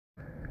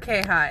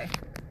Okay, hi.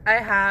 I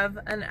have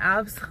an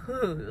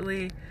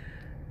absolutely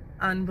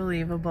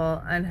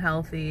unbelievable,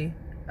 unhealthy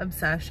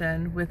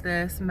obsession with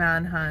this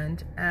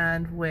Manhunt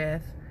and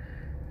with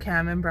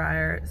Cam and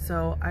Bryer,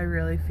 so I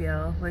really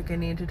feel like I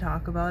need to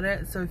talk about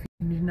it. So if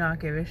you do not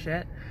give a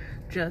shit,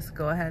 just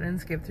go ahead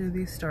and skip through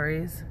these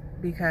stories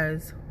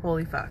because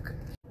holy fuck.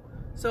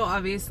 So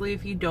obviously,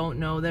 if you don't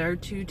know, there are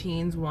two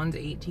teens, one's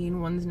 18,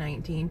 one's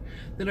 19,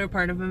 that are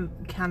part of a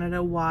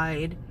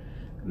Canada-wide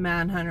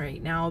manhunt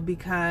right now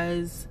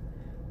because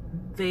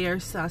they are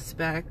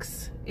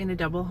suspects in a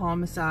double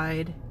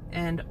homicide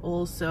and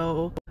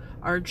also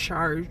are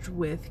charged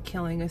with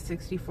killing a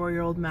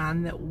 64-year-old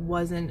man that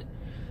wasn't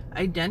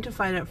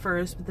identified at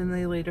first, but then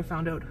they later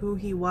found out who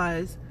he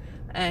was,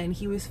 and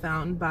he was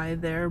found by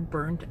their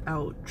burnt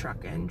out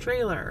truck and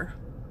trailer.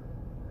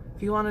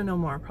 If you want to know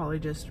more, probably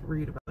just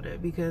read about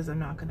it because I'm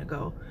not going to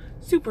go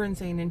super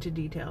insane into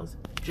details,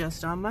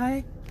 just on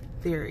my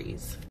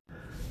theories.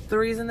 The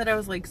reason that I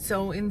was like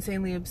so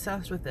insanely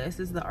obsessed with this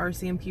is the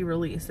RCMP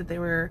release that they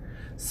were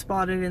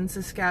spotted in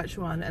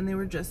Saskatchewan, and they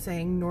were just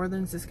saying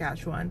northern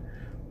Saskatchewan.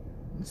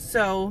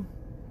 So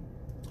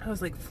I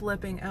was like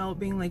flipping out,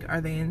 being like,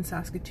 are they in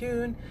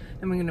Saskatoon?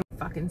 Am I gonna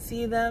fucking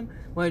see them?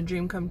 What a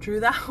dream come true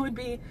that would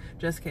be.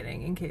 Just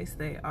kidding, in case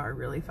they are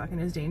really fucking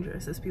as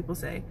dangerous as people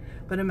say.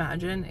 But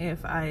imagine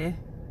if I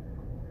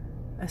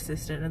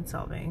assisted in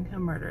solving a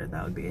murder.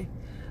 That would be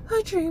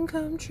a dream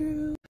come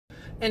true.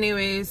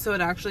 Anyways, so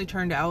it actually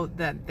turned out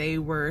that they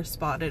were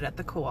spotted at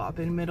the co-op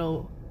in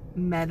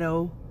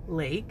Meadow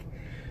Lake.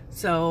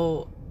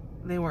 So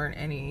they weren't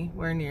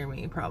anywhere near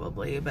me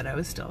probably, but I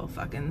was still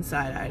fucking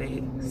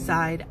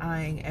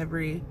side-eyeing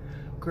every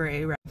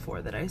gray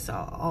RAV4 that I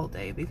saw all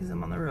day because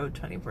I'm on the road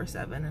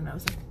 24/7, and I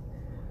was like,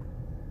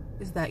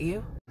 is that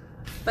you?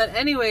 But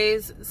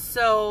anyways,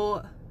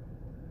 so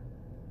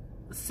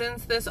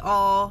since this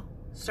all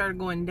started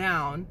going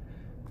down,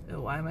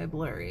 oh, why am I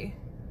blurry?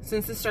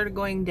 Since this started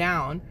going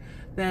down,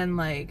 then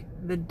like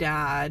the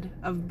dad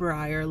of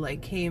Bryer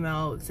like came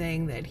out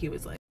saying that he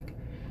was like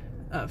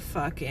a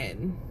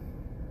fucking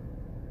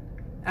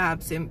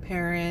absent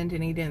parent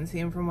and he didn't see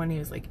him from when he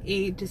was like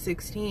 8 to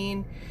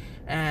 16,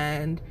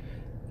 and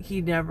he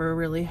never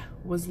really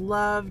was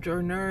loved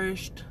or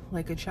nourished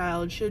like a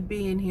child should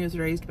be, and he was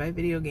raised by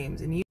video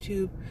games and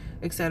YouTube,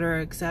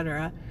 etc.,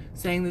 etc.,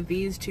 saying that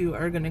these two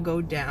are gonna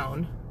go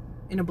down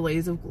in a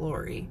blaze of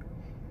glory.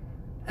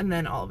 And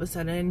then all of a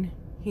sudden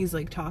he's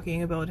like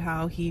talking about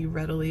how he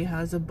readily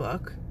has a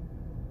book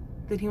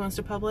that he wants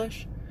to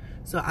publish.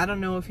 So I don't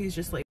know if he's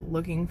just like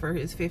looking for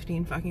his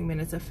 15 fucking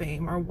minutes of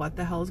fame or what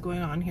the hell is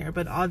going on here,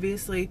 but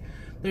obviously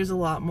there's a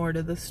lot more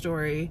to the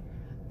story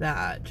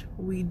that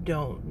we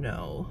don't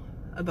know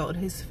about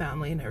his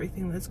family and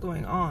everything that's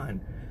going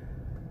on.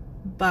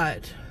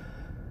 But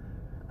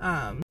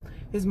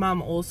his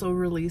mom also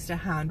released a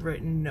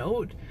handwritten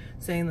note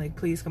saying like,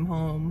 please come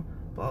home,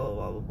 blah blah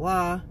blah blah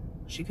blah.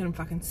 She couldn't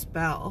fucking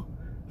spell,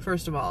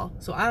 first of all,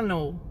 so I don't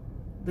know,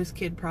 this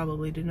kid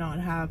probably did not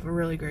have a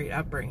really great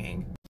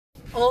upbringing.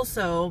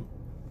 Also,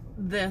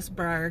 this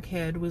Bryer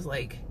kid was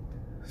like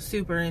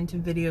super into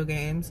video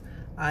games.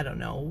 I don't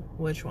know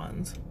which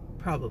ones,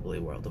 probably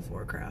World of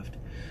Warcraft.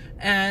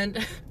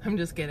 And I'm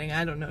just kidding,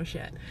 I don't know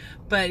shit.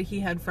 But he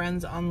had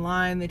friends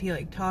online that he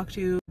like talked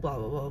to, blah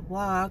blah blah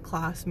blah,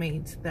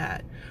 classmates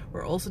that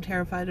were also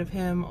terrified of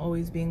him,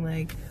 always being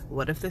like,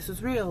 what if this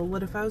was real?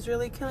 What if I was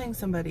really killing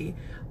somebody?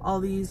 All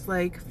these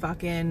like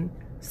fucking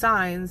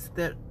signs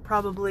that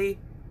probably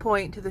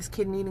point to this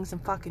kid needing some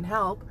fucking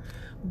help.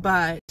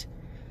 But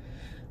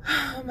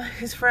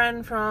his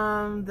friend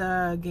from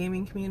the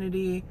gaming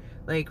community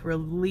like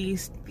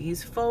released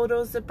these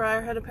photos that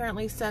Bryer had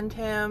apparently sent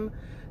him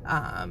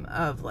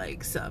of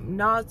like some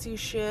Nazi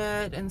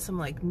shit and some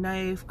like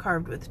knife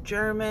carved with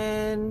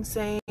German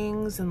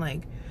sayings and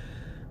like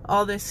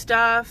all this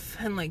stuff,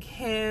 and like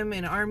him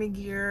in army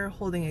gear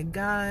holding a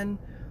gun,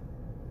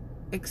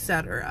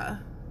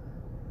 etc.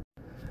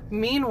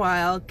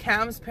 Meanwhile,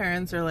 Cam's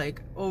parents are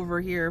like over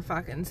here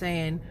fucking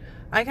saying,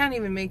 I can't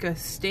even make a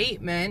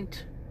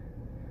statement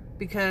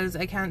because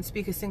I can't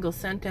speak a single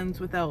sentence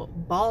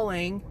without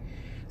bawling.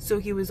 So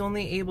he was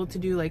only able to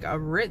do like a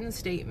written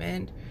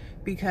statement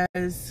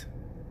because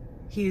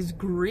he's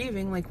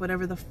grieving like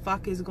whatever the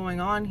fuck is going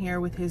on here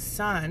with his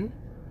son.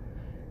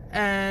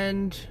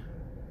 And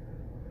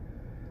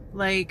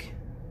like,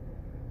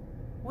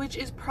 which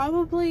is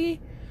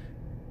probably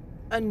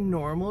a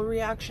normal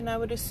reaction, I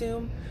would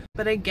assume.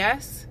 But I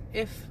guess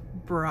if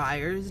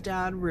Bryer's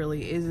dad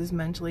really is as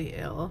mentally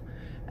ill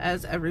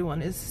as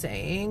everyone is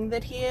saying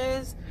that he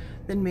is,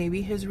 then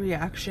maybe his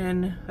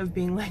reaction of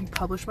being like,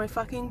 publish my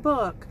fucking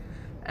book,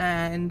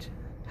 and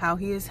how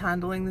he is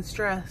handling the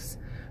stress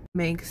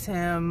makes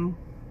him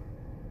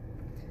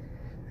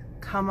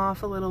come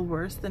off a little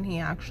worse than he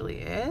actually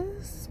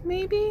is,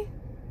 maybe?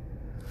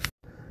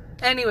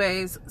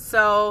 Anyways,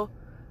 so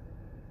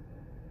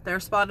they're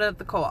spotted at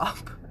the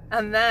co-op,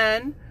 and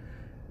then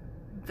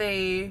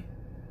they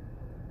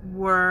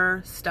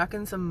were stuck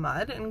in some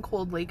mud in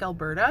Cold Lake,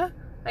 Alberta,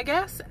 I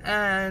guess,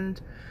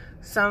 and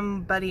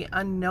somebody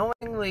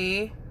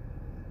unknowingly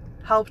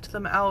helped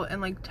them out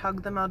and like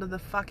tugged them out of the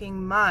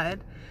fucking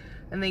mud,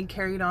 and they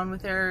carried on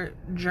with their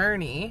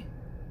journey.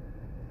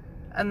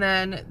 And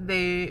then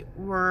they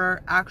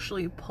were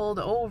actually pulled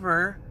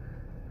over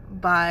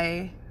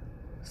by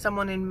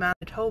someone in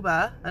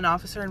Manitoba, an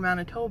officer in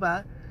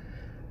Manitoba,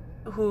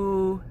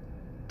 who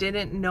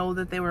didn't know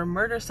that they were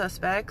murder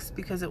suspects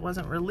because it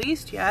wasn't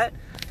released yet,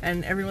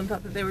 and everyone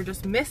thought that they were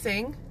just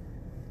missing,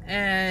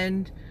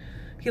 and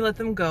he let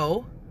them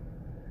go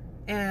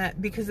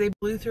because they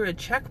blew through a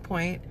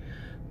checkpoint.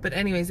 But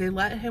anyways, they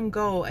let him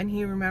go, and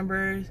he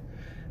remembers,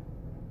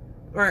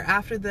 or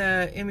after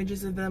the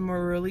images of them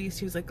were released,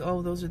 he was like,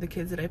 oh, those are the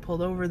kids that I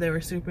pulled over. They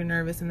were super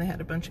nervous and they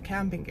had a bunch of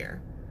camping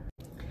gear.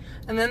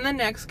 And then the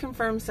next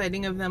confirmed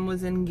sighting of them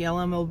was in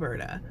Gillam,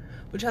 Alberta,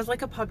 which has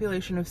like a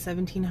population of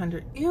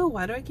 1,700. Ew,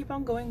 why do I keep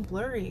on going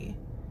blurry?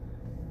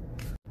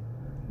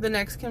 The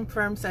next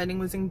confirmed sighting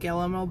was in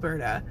Gillam,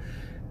 Alberta,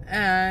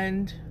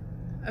 and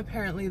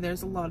apparently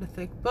there's a lot of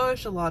thick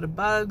bush, a lot of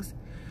bugs,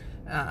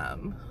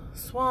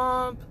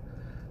 swamp,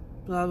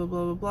 blah blah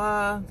blah blah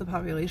blah. The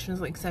population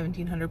is like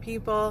 1,700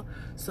 people,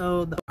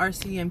 so the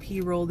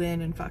RCMP rolled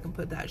in and fucking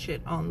put that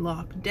shit on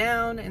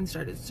lockdown and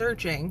started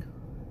searching.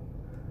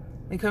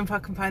 They couldn't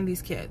fucking find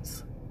these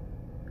kids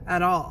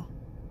at all.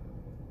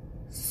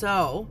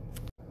 So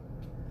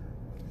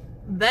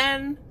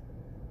then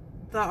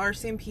the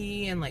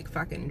RCMP and like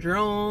fucking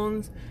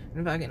drones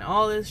and fucking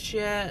all this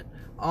shit,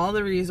 all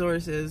the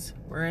resources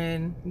were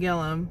in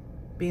Gillam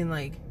being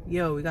like,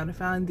 yo, we gotta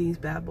find these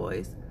bad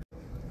boys.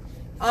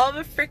 All of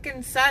a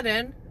freaking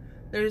sudden,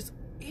 there's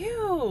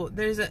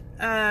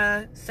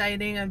a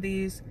sighting of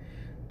these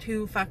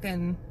two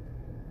fucking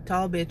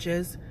tall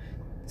bitches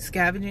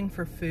scavenging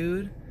for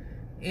food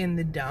in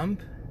the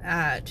dump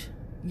at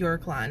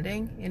York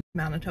Landing in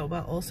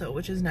Manitoba also,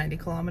 which is 90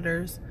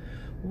 kilometers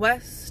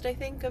west, I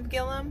think, of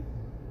Gillam.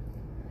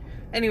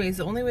 Anyways,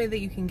 the only way that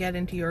you can get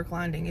into York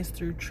Landing is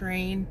through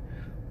train,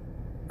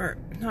 or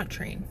not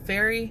train,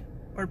 ferry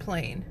or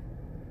plane.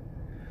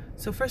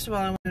 So first of all,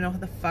 I want to know how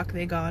the fuck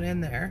they got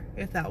in there,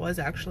 if that was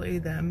actually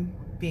them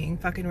being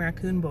fucking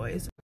raccoon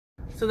boys.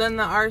 So then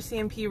the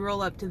RCMP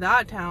roll up to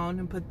that town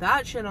and put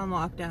that shit on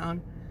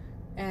lockdown,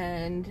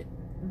 and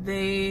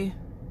they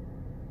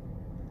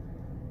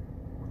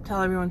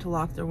tell everyone to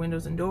lock their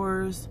windows and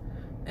doors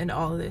and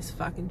all of this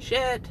fucking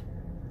shit,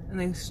 and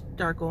they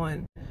start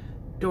going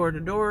door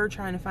to door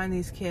trying to find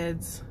these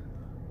kids.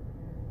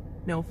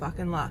 No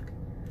fucking luck.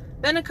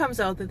 Then it comes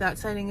out that that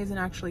sighting isn't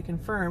actually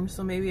confirmed,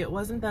 so maybe it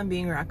wasn't them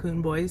being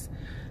raccoon boys,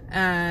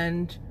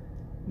 and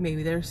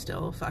maybe they're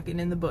still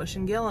fucking in the bush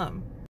in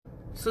Gillam.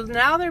 So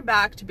now they're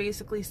back to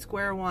basically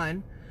square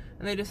one,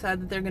 and they decide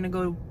that they're gonna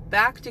go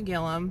back to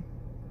Gillam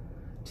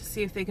to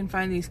see if they can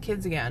find these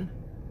kids again.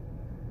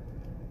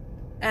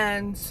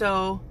 And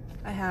so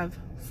I have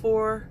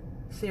 4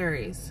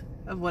 theories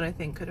of what I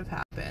think could have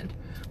happened,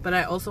 but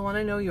I also want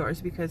to know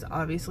yours because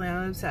obviously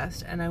I'm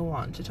obsessed and I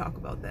want to talk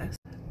about this.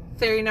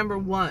 Theory number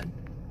 1,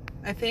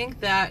 I think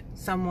that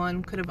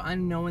someone could have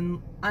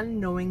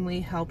unknowingly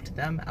helped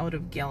them out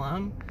of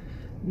Gillam,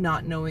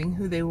 not knowing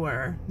who they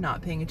were,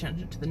 not paying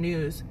attention to the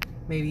news,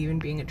 maybe even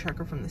being a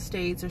trucker from the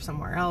States or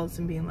somewhere else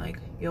and being like,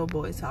 yo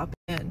boys, hop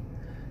in.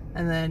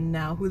 And then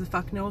now who the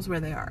fuck knows where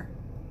they are?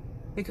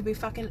 They could be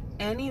fucking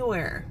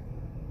anywhere.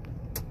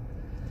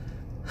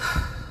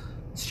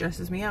 It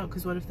stresses me out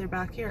because what if they're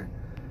back here?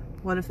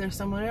 What if there's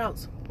someone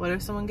else? What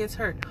if someone gets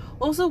hurt?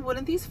 Also,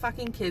 wouldn't these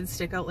fucking kids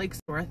stick out like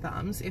sore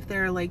thumbs if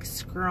they're like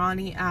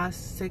scrawny ass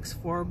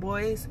 6'4"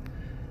 boys?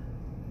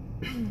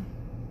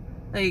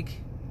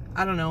 Like,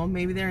 I don't know,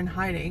 maybe they're in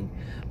hiding,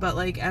 but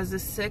like as a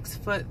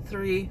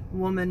 6'3"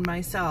 woman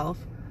myself,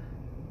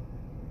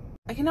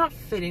 I cannot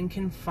fit in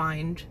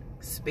confined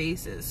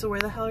spaces. So where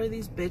the hell are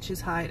these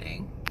bitches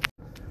hiding?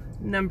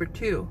 Number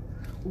 2,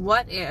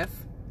 what if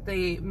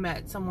they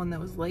met someone that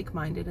was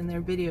like-minded in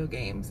their video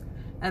games,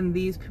 and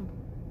these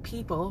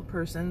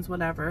persons,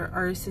 whatever,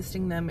 are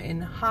assisting them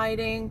in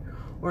hiding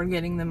or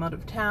getting them out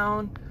of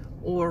town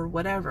or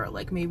whatever?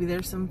 Like maybe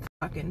there's some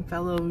fucking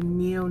fellow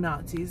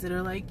neo-Nazis that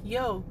are like,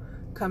 yo,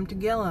 come to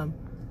Gillam,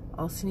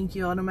 I'll sneak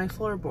you out of my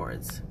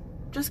floorboards.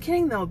 Just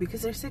kidding though,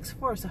 because they're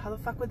 6'4", so how the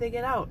fuck would they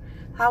get out?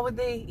 How would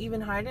they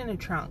even hide in a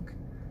trunk?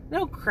 You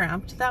know how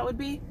cramped that would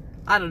be?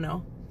 I don't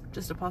know.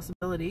 Just a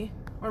possibility.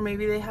 Or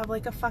maybe they have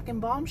like a fucking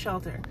bomb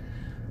shelter.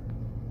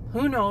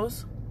 Who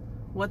knows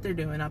what they're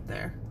doing up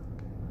there?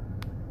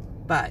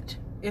 But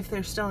if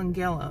they're still in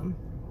Gillam,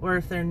 or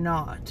if they're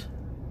not,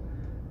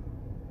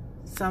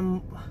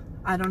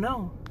 I don't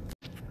know.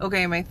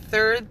 Okay, my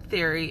third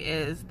theory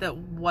is that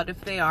what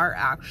if they are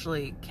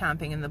actually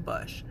camping in the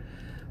bush?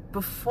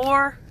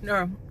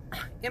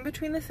 In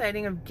between the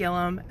sighting of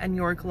Gillam and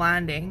York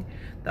Landing,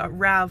 the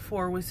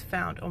RAV4 was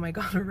found. Oh my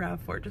god, a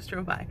RAV4 just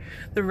drove by.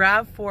 The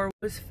RAV4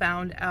 was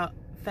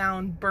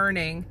found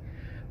burning.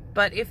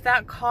 But if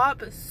that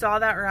cop saw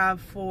that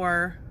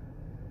RAV4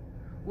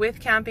 with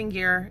camping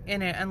gear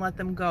in it and let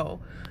them go,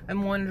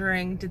 I'm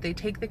wondering, did they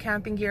take the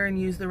camping gear and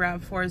use the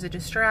RAV4 as a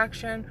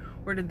distraction,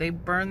 or did they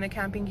burn the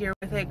camping gear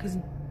with it? Because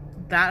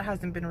that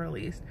hasn't been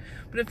released.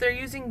 But if they're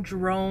using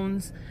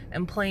drones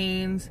and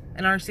planes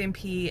and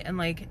RCMP and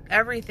like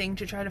everything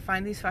to try to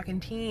find these fucking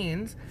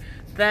teens,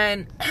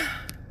 then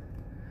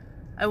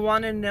I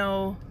want to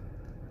know,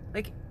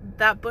 like,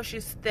 that bush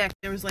is thick.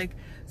 There was like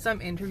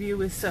some interview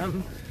with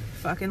some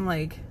fucking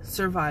like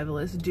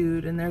survivalist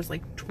dude, and there's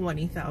like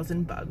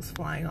 20,000 bugs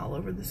flying all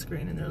over the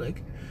screen, and they're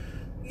like,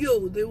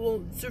 yo, they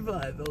won't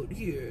survive out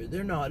here,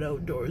 they're not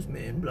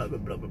outdoorsmen, blah blah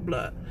blah blah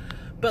blah.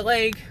 But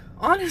like,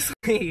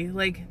 honestly,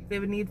 like, they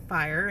would need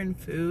fire and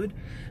food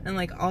and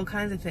like all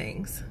kinds of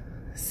things.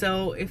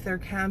 So if they're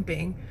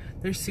camping,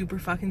 they're super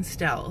fucking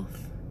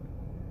stealth.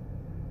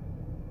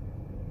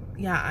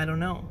 Yeah, I don't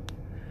know.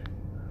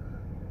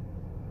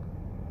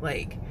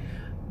 Like,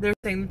 they're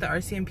saying that the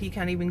RCMP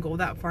can't even go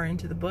that far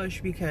into the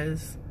bush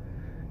because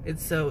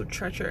it's so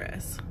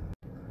treacherous.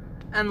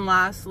 And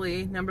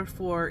lastly, number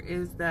 4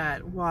 is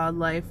that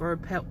wildlife or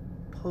a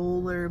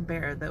polar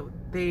bear that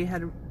they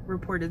had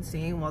reported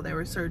seeing while they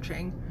were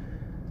searching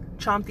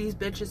chomp these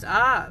bitches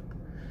up.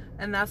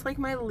 And that's like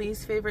my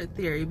least favorite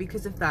theory,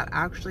 because if that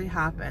actually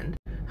happened,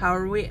 how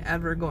are we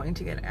ever going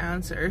to get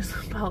answers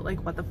about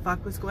like what the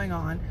fuck was going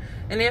on?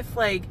 And if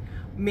like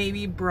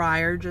maybe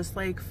Bryer just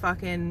like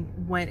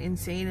fucking went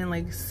insane and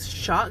like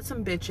shot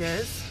some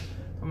bitches.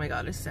 Oh my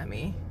god, it's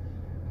Semi.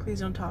 Please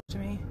don't talk to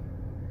me.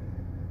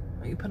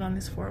 Oh, you put on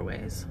his 4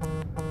 ways.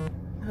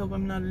 I hope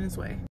I'm not in his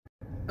way.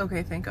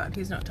 Okay, thank god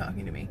he's not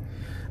talking to me.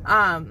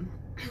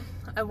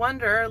 I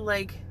wonder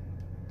like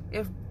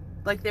if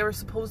like they were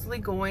supposedly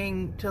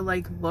going to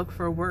like look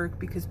for work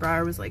because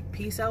Bryer was like,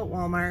 peace out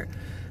Walmart,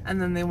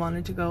 and then they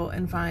wanted to go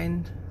and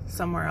find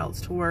somewhere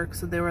else to work,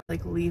 so they were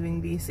like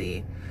leaving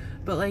BC.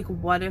 But like,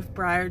 what if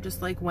Bryer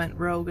just like went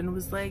rogue and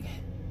was like,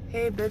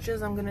 hey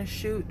bitches, I'm gonna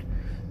shoot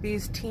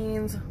these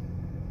teens,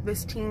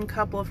 this teen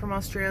couple from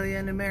Australia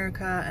and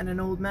America and an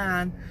old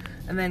man,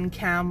 and then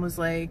Cam was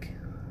like,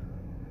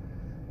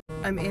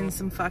 I'm in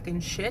some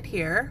fucking shit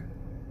here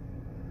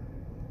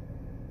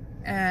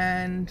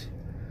and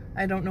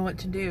I don't know what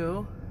to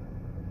do,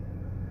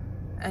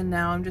 and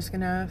now I'm just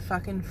gonna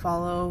fucking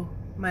follow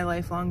my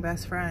lifelong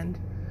best friend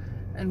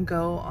and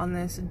go on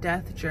this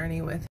death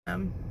journey with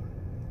him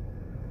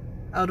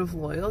out of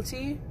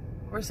loyalty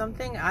or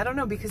something. I don't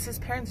know, because his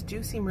parents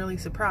do seem really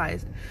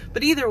surprised.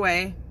 But either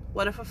way,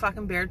 what if a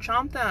fucking bear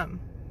chomped them?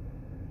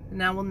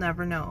 Now we'll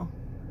never know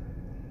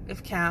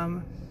if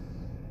Cam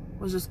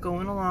was just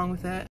going along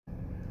with it,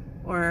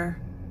 or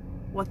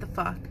what the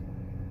fuck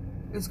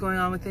is going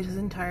on with his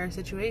entire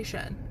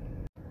situation.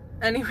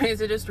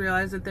 Anyways, I just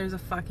realized that there's a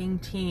fucking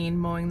teen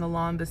mowing the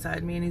lawn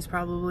beside me, and he's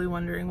probably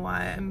wondering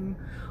why I'm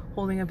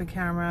holding up a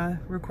camera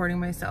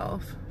recording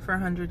myself for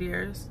 100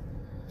 years.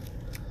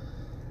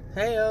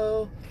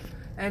 Heyo.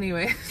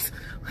 Anyways,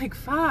 like,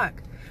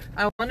 fuck.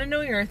 I want to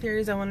know your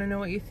theories. I want to know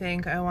what you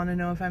think. I want to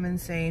know if I'm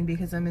insane,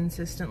 because I'm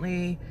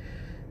insistently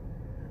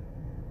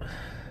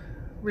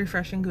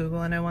refreshing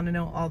Google, and I want to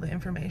know all the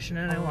information,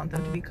 and I want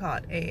them to be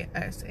caught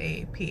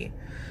ASAP.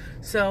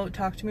 So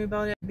talk to me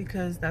about it,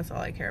 because that's all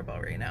I care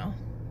about right now.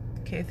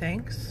 Okay,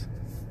 thanks.